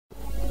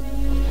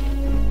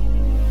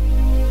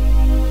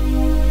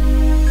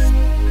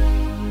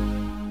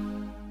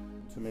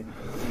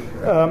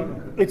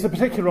It's a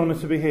particular honour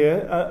to be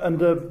here,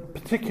 and a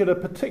particular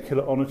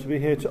honour to be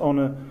here to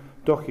honour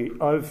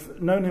Docky.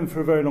 I've known him for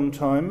a very long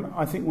time.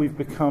 I think we've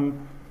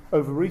become,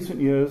 over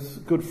recent years,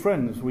 good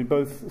friends. We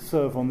both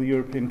serve on the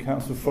European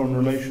Council of Foreign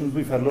Relations.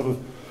 We've had a lot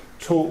of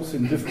talks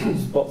in different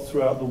spots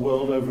throughout the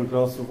world over a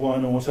glass of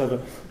wine or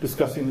whatever,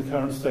 discussing the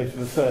current state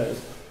of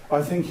affairs.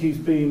 I think he's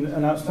been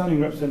an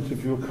outstanding representative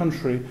of your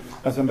country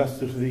as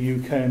ambassador to the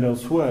UK and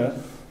elsewhere,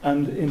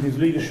 and in his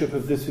leadership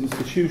of this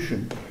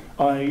institution.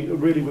 I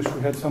really wish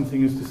we had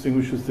something as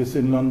distinguished as this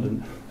in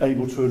London,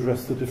 able to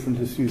address the different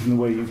issues in the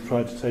way you've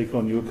tried to take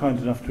on. You were kind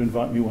enough to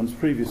invite me once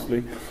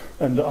previously,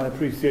 and I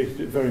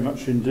appreciated it very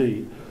much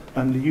indeed.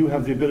 And you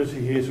have the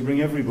ability here to bring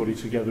everybody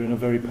together in a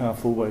very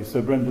powerful way.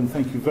 So, Brendan,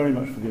 thank you very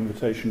much for the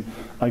invitation.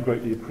 I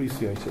greatly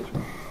appreciate it.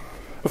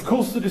 Of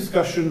course, the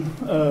discussion,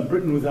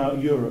 Britain without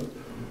Europe,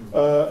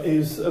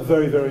 is a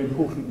very, very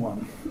important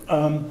one.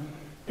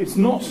 It's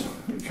not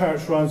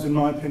characterised, in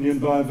my opinion,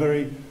 by a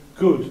very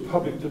good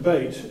public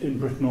debate in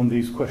Britain on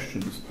these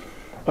questions.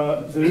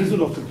 There is a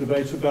lot of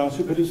debate about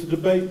it, but it's a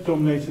debate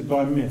dominated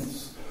by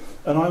myths.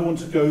 And I want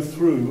to go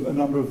through a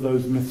number of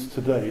those myths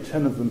today,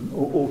 10 of them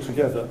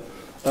altogether,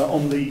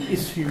 on the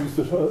issues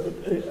that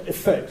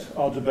affect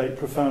our debate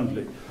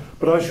profoundly.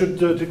 But I should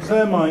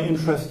declare my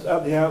interest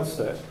at the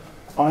outset.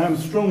 I am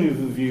strongly of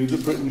the view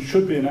that Britain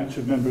should be an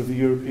active member of the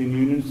European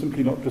Union,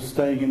 simply not just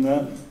staying in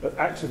there, but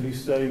actively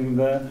staying in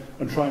there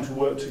and trying to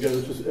work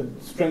together to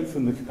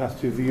strengthen the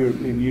capacity of the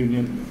European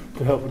Union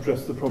to help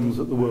address the problems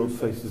that the world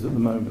faces at the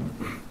moment.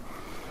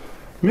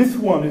 Myth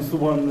one is the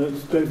one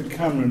that David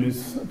Cameron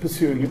is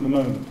pursuing at the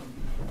moment.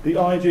 The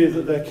idea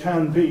that there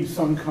can be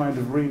some kind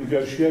of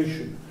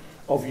renegotiation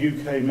of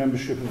UK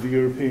membership of the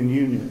European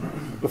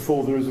Union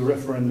before there is a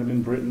referendum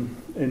in Britain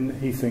in,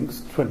 he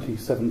thinks,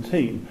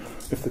 2017,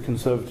 if the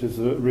Conservatives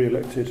are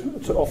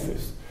re-elected to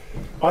office.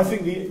 I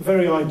think the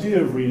very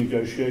idea of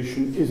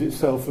renegotiation is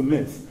itself a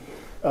myth.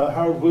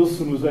 Harold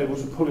Wilson was able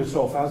to pull it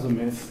off as a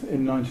myth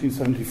in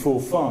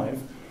 1974-5,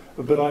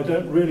 but I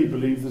don't really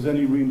believe there's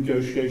any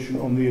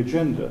renegotiation on the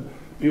agenda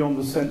beyond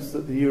the sense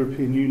that the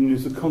European Union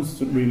is a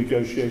constant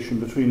renegotiation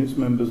between its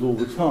members all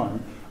the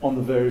time on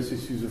the various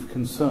issues of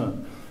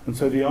concern. And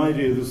so the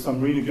idea that there's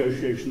some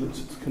renegotiation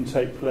that can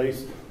take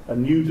place, a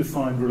new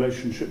defined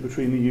relationship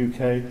between the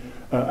UK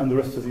and the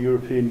rest of the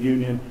European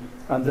Union,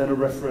 and then a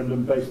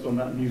referendum based on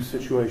that new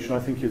situation, I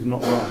think is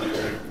not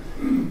right.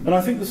 And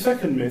I think the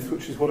second myth,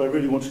 which is what I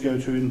really want to go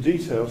into in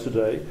detail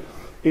today,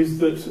 is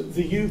that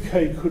the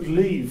UK could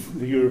leave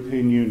the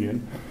European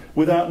Union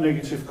without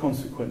negative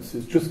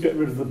consequences, just get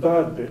rid of the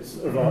bad bits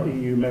of our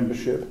EU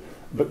membership,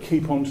 but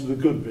keep on to the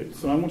good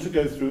bits. And I want to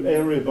go through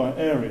area by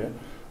area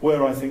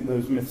where I think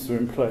those myths are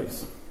in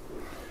place.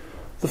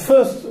 The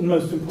first and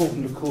most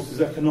important, of course,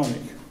 is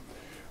economic.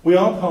 We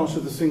are part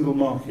of the single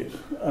market,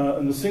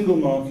 and the single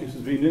market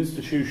has been an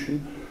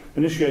institution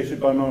initiated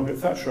by Margaret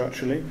Thatcher,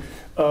 actually,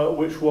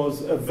 which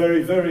was a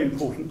very, very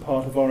important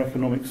part of our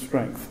economic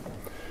strength.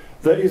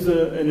 There is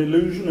an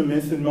illusion, a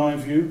myth, in my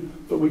view,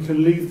 that we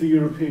can leave the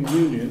European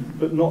Union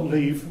but not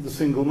leave the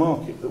single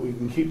market, that we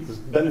can keep the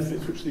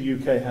benefits which the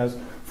UK has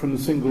from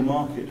the single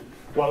market,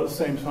 while at the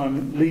same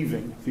time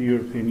leaving the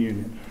European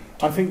Union.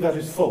 I think that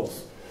is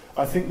false.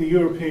 I think the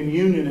European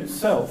Union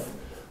itself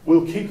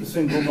will keep the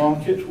single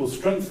market, will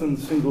strengthen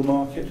the single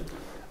market,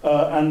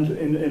 and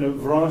in a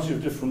variety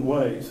of different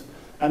ways.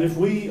 And if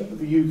we,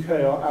 the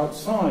UK, are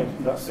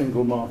outside that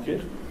single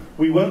market,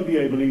 we won't be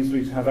able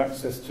easily to have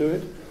access to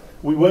it.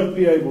 We won't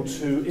be able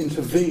to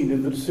intervene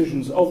in the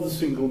decisions of the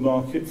single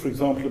market, for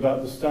example,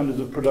 about the standards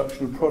of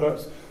production of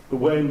products, the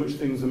way in which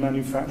things are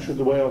manufactured,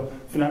 the way our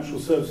financial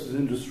services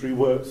industry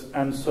works,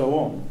 and so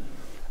on.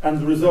 And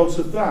the result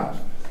of that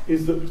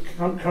is that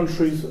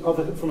countries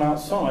from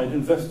outside,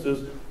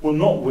 investors, will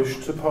not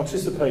wish to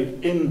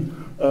participate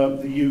in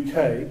the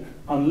UK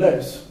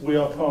unless we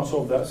are part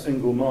of that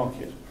single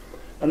market.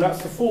 And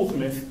that's the fourth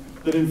myth,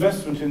 that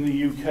investment in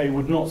the UK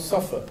would not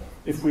suffer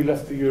if we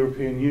left the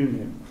European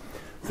Union.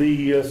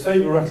 The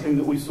sabre rattling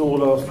that we saw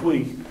last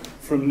week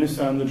from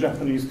Nissan, the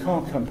Japanese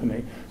car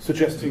company,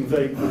 suggesting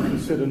they would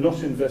consider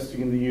not investing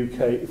in the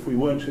UK if we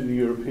weren't in the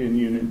European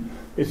Union,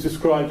 is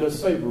described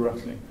as sabre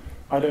rattling.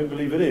 I don't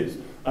believe it is.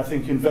 I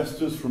think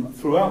investors from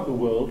throughout the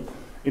world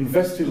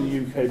invest in the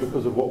UK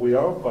because of what we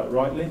are, quite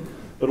rightly,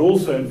 but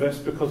also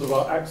invest because of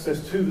our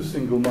access to the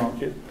single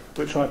market,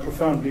 which I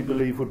profoundly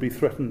believe would be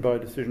threatened by a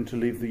decision to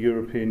leave the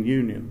European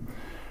Union.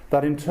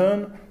 That in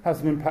turn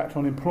has an impact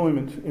on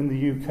employment in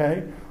the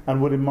UK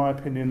and would, in my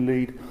opinion,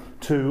 lead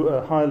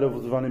to higher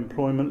levels of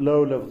unemployment,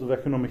 lower levels of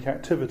economic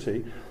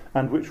activity,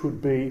 and which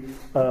would be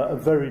a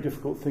very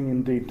difficult thing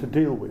indeed to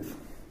deal with.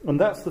 And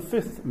that's the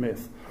fifth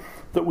myth,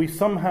 that we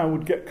somehow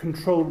would get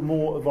control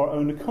more of our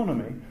own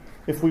economy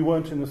if we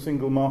weren't in the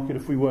single market,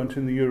 if we weren't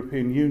in the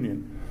European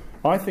Union.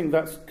 I think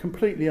that's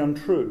completely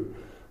untrue.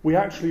 We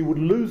actually would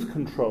lose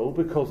control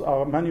because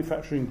our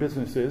manufacturing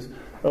businesses,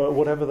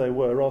 whatever they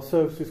were, our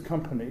services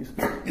companies,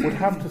 would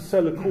have to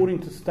sell according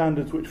to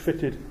standards which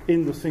fitted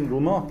in the single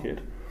market,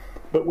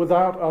 but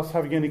without us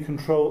having any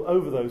control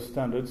over those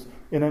standards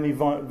in any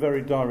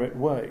very direct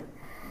way.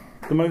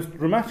 The most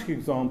dramatic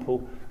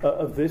example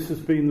of this has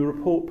been the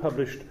report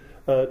published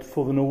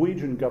for the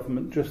Norwegian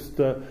government just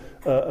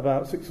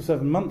about 6 or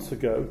 7 months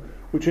ago,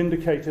 which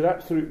indicated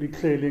absolutely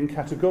clearly and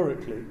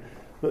categorically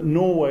that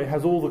Norway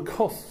has all the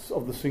costs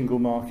of the single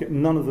market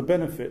and none of the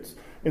benefits,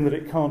 in that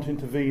it can't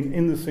intervene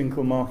in the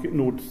single market in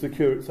order to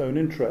secure its own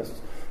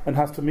interests, and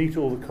has to meet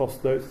all the costs,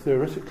 though it's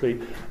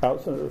theoretically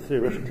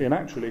and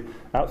actually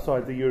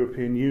outside the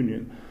European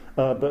Union.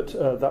 But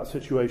that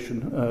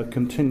situation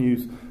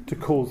continues to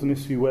cause an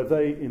issue where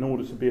they, in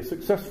order to be a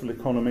successful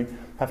economy,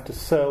 have to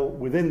sell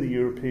within the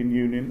European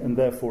Union and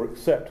therefore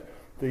accept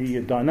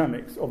the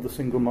dynamics of the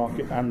single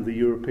market and the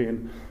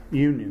European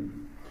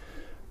Union.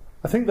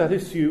 I think that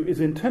issue is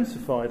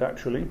intensified,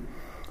 actually,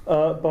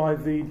 by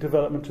the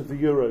development of the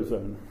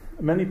Eurozone.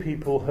 Many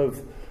people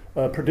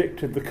have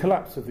predicted the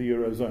collapse of the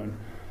Eurozone.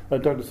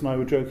 Douglas and I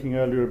were joking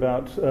earlier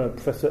about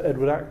Professor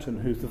Edward Acton,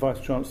 who's the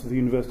Vice-Chancellor of the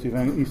University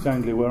of East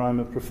Anglia, where I'm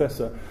a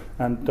professor,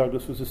 and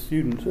Douglas was a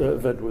student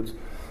of Edward's.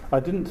 I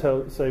didn't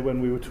say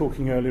when we were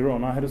talking earlier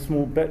on, I had a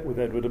small bet with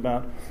Edward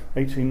about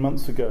 18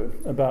 months ago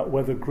about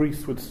whether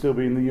Greece would still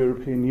be in the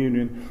European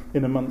Union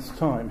in a month's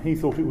time. He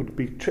thought it would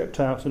be checked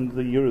out and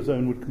the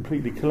Eurozone would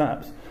completely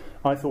collapse.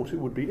 I thought it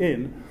would be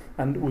in,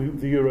 and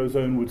the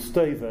Eurozone would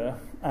stay there,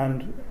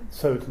 and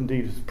so it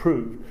indeed has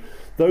proved.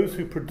 Those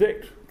who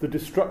predict the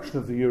destruction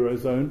of the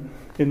Eurozone,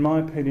 in my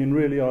opinion,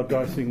 really are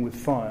dicing with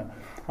fire.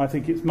 I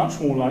think it's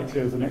much more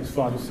likely over the next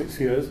 5 or 6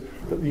 years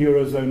that the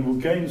Eurozone will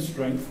gain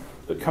strength,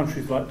 that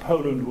countries like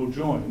Poland will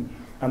join,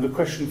 and the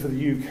question for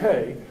the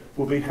UK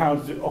will be, how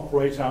does it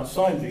operate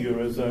outside the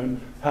Eurozone?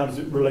 How does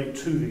it relate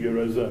to the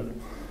Eurozone?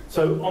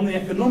 So on the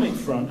economic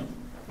front,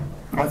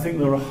 I think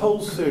there are a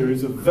whole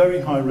series of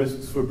very high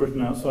risks for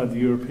Britain outside the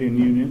European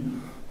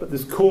Union, but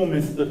this core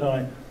myth that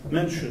I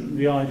mentioned,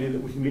 the idea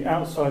that we can be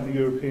outside the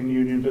European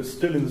Union but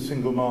still in the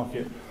single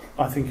market,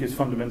 I think is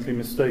fundamentally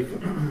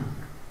mistaken.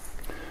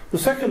 The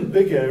second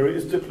big area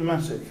is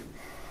diplomatic.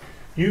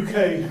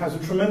 UK has a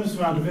tremendous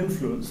amount of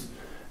influence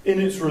in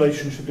its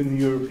relationship in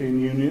the European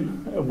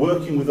Union,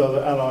 working with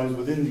other allies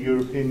within the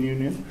European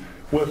Union,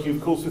 working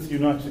of course with the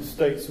United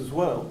States as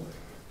well.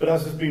 But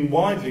as has been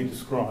widely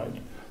described,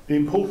 the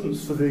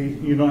importance for the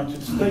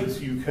United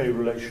States-UK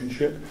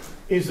relationship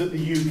is that the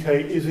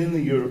UK is in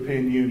the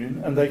European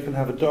Union and they can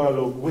have a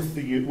dialogue with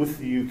the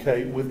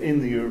UK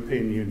within the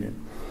European Union.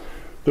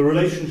 The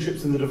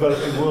relationships in the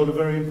developing world are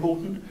very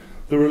important.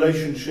 The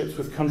relationships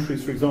with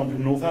countries, for example,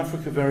 in North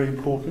Africa, are very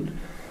important.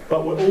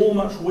 But we're all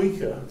much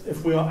weaker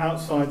if we are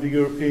outside the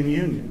European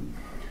Union.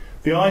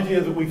 The idea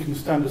that we can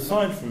stand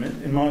aside from it,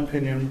 in my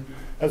opinion,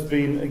 has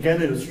been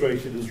again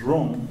illustrated as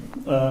wrong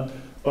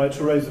by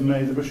Theresa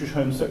May, the British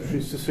Home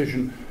Secretary's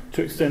decision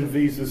to extend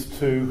visas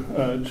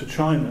to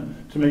China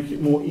to make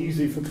it more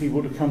easy for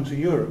people to come to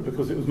Europe,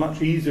 because it was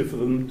much easier for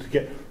them to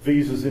get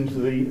visas into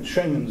the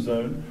Schengen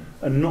zone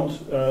and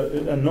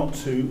not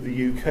to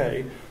the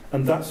UK,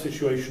 and that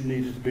situation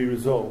needed to be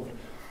resolved.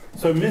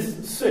 So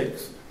myth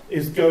 6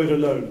 is go it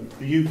alone.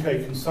 The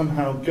UK can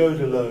somehow go it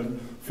alone,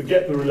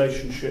 forget the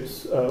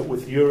relationships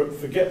with Europe,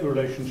 forget the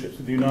relationships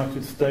with the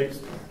United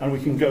States, and we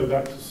can go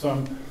back to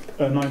some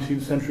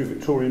 19th century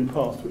Victorian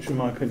past, which in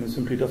my opinion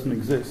simply doesn't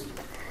exist.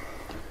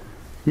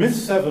 Myth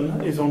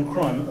 7 is on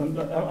crime.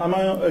 Am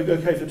I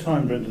okay for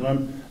time, Brendan?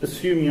 I'm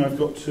assuming I've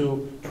got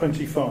till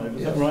 25,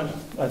 is that right?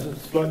 I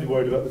was slightly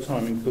worried about the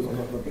timing, because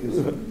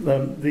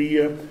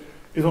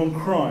is on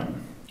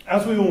crime.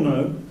 As we all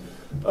know,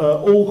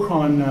 all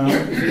crime now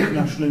is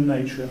international in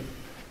nature.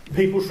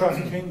 People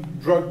trafficking,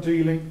 drug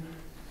dealing,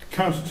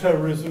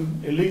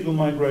 counter-terrorism, illegal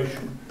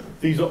migration,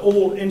 these are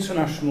all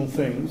international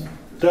things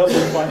dealt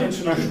with by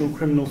international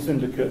criminal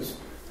syndicates,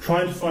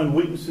 trying to find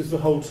weaknesses the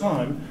whole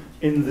time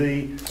in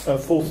the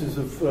forces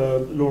of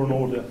law and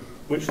order,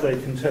 which they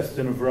contest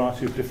in a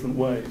variety of different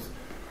ways.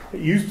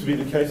 It used to be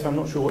the case, I'm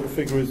not sure what the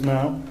figure is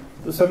now,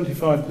 that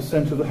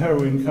 75% of the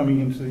heroin coming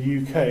into the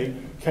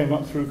UK came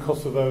up through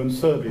Kosovo and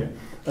Serbia,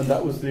 and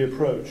that was the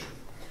approach.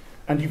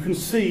 And you can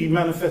see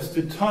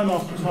manifested time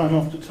after time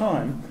after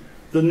time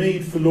the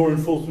need for law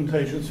enforcement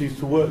agencies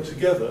to work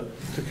together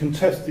to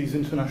contest these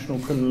international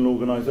criminal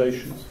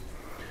organisations.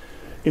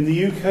 In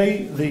the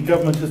UK, the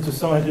government has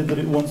decided that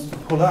it wants to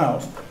pull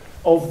out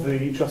of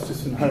the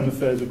Justice and Home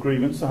Affairs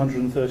agreements,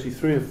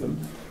 133 of them,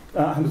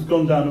 and has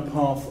gone down a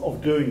path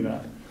of doing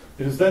that.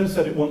 It has then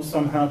said it wants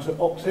somehow to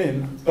opt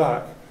in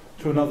back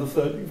to another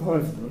 35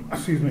 of them.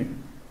 Excuse me.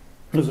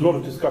 There's a lot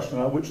of discussion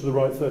about which are the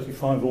right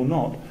 35 or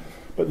not,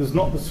 but there's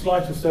not the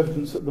slightest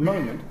evidence at the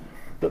moment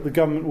that the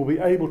government will be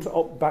able to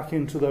opt back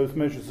into those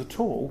measures at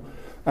all,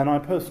 and I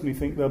personally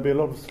think there'll be a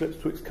lot of slips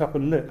twixt cup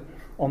and lip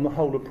on the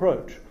whole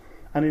approach.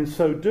 And in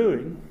so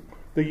doing,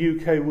 the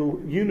UK will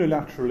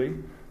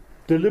unilaterally,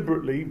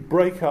 deliberately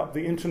break up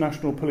the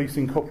international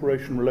policing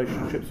cooperation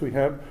relationships we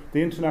have,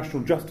 the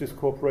international justice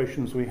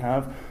cooperations we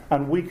have,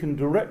 and weaken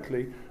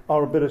directly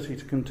our ability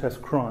to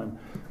contest crime.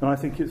 And I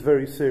think it's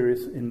very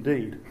serious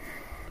indeed.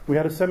 We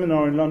had a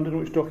seminar in London,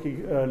 which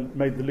Docky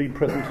made the lead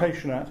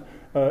presentation at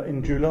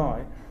in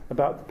July,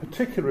 about the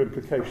particular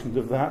implications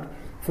of that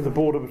for the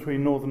border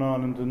between Northern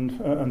Ireland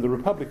and the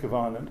Republic of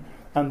Ireland,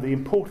 and the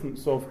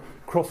importance of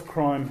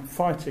cross-crime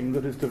fighting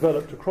that has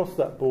developed across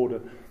that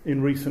border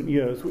in recent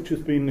years, which has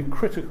been a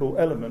critical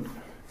element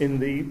in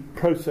the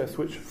process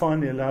which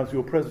finally allows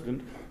your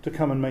President to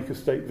come and make a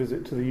state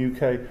visit to the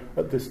UK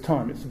at this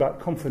time. It's about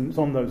confidence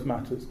on those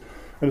matters.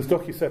 And as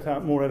Docky set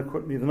out more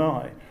eloquently than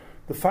I,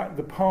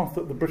 the path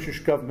that the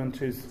British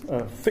government is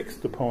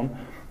fixed upon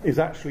is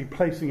actually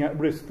placing at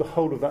risk the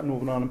whole of that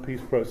Northern Ireland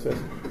peace process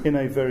in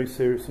a very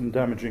serious and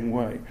damaging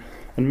way.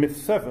 And myth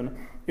 7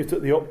 is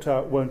that the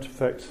opt-out won't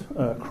affect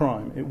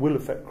crime. It will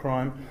affect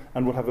crime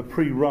and will have a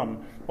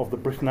pre-run of the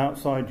Britain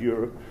outside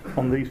Europe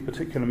on these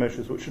particular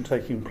measures which are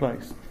taking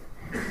place.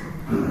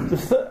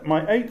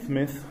 My 8th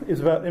myth is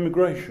about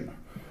immigration.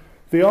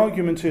 The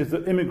argument is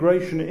that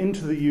immigration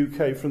into the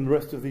UK from the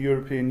rest of the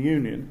European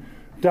Union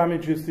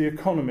damages the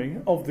economy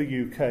of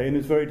the UK and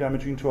is very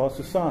damaging to our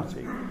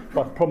society,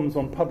 by problems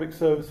on public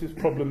services,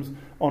 problems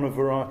on a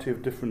variety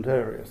of different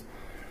areas.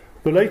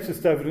 The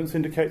latest evidence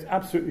indicates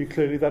absolutely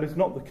clearly that is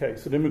not the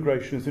case, that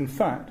immigration is in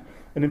fact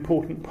an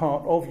important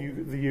part of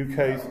the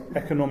UK's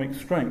economic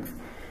strength.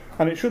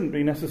 And it shouldn't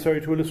be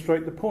necessary to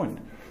illustrate the point.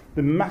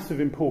 The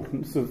massive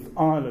importance of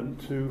Ireland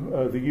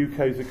to the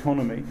UK's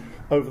economy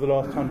over the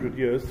last 100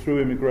 years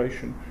through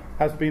immigration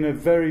has been a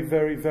very,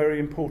 very, very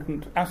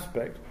important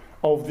aspect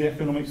of the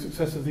economic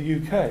success of the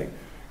UK,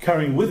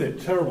 carrying with it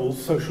terrible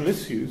social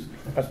issues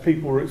as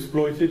people were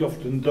exploited,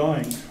 often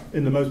dying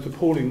in the most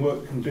appalling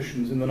work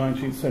conditions in the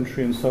 19th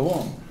century and so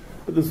on.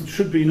 But there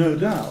should be no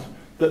doubt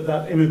that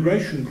that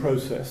immigration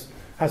process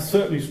has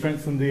certainly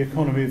strengthened the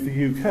economy of the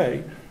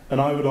UK, and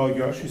I would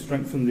argue actually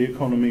strengthened the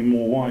economy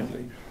more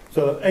widely.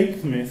 So the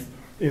 8th myth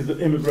is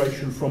that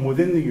immigration from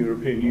within the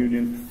European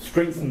Union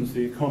strengthens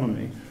the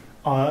economy.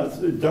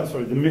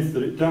 The myth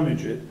that it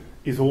damages it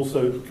is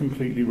also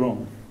completely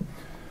wrong.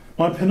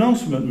 My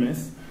penultimate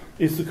myth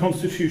is the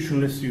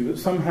constitutional issue that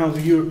somehow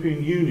the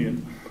European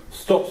Union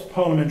stops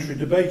parliamentary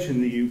debate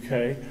in the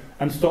UK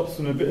and stops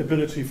an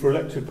ability for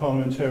elected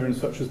parliamentarians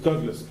such as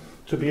Douglas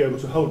to be able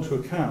to hold to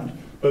account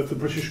both the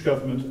British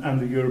government and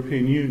the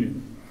European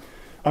Union.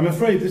 I'm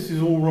afraid this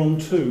is all wrong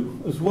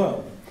too, as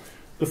well.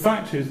 The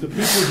fact is that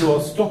people who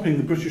are stopping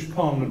the British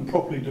Parliament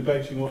properly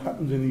debating what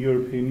happens in the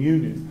European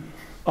Union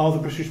are the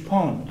British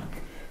Parliament.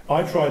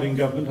 I tried in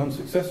government,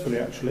 unsuccessfully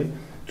actually,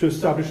 to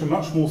establish a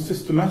much more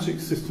systematic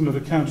system of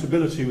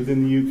accountability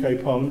within the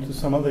UK Parliament, as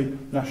some other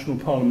national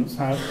parliaments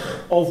have,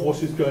 of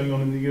what is going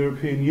on in the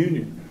European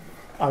Union.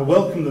 I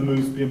welcome the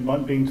moves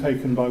being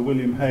taken by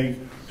William Hague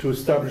to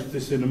establish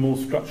this in a more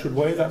structured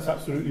way. That's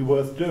absolutely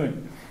worth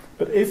doing.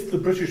 But if the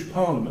British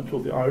Parliament, or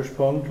the Irish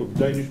Parliament, or the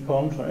Danish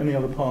Parliament, or any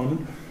other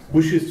Parliament,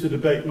 wishes to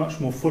debate much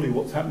more fully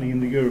what's happening in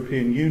the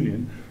European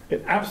Union,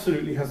 it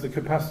absolutely has the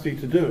capacity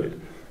to do it.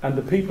 And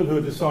the people who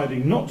are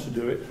deciding not to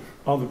do it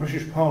are the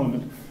British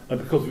Parliament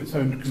because of its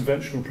own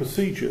conventional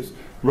procedures,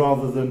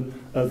 rather than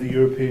the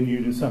European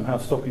Union somehow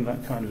stopping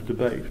that kind of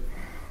debate.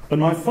 And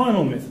my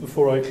final myth,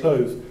 before I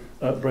close,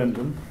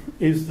 Brendan,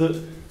 is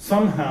that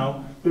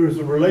somehow there is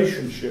a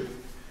relationship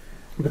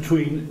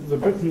between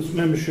Britain's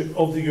membership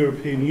of the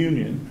European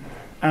Union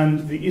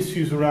and the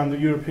issues around the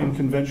European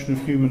Convention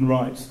of Human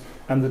Rights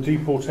and the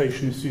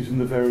deportation issues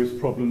and the various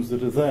problems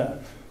that are there.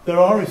 There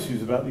are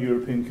issues about the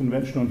European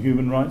Convention on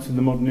Human Rights in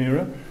the modern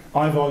era.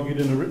 I've argued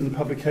in a written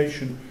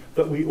publication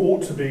that we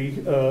ought to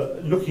be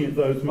looking at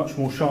those much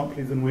more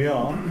sharply than we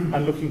are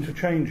and looking to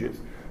changes.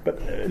 But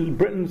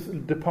Britain's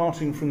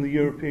departing from the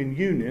European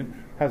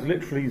Union has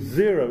literally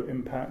zero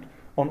impact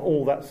on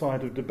all that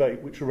side of debate,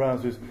 which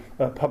arouses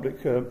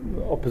public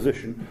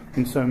opposition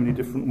in so many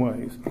different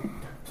ways.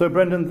 So,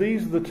 Brendan,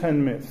 these are the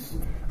 10 myths.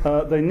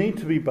 They need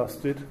to be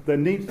busted. There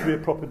needs to be a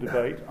proper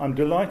debate. I'm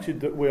delighted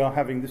that we are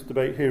having this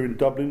debate here in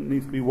Dublin. It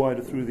needs to be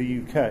wider through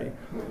the UK.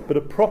 But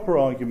a proper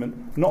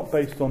argument, not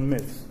based on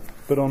myths,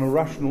 but on a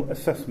rational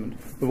assessment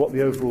of what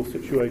the overall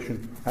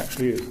situation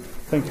actually is.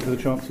 Thank you for the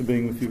chance of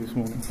being with you this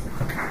morning.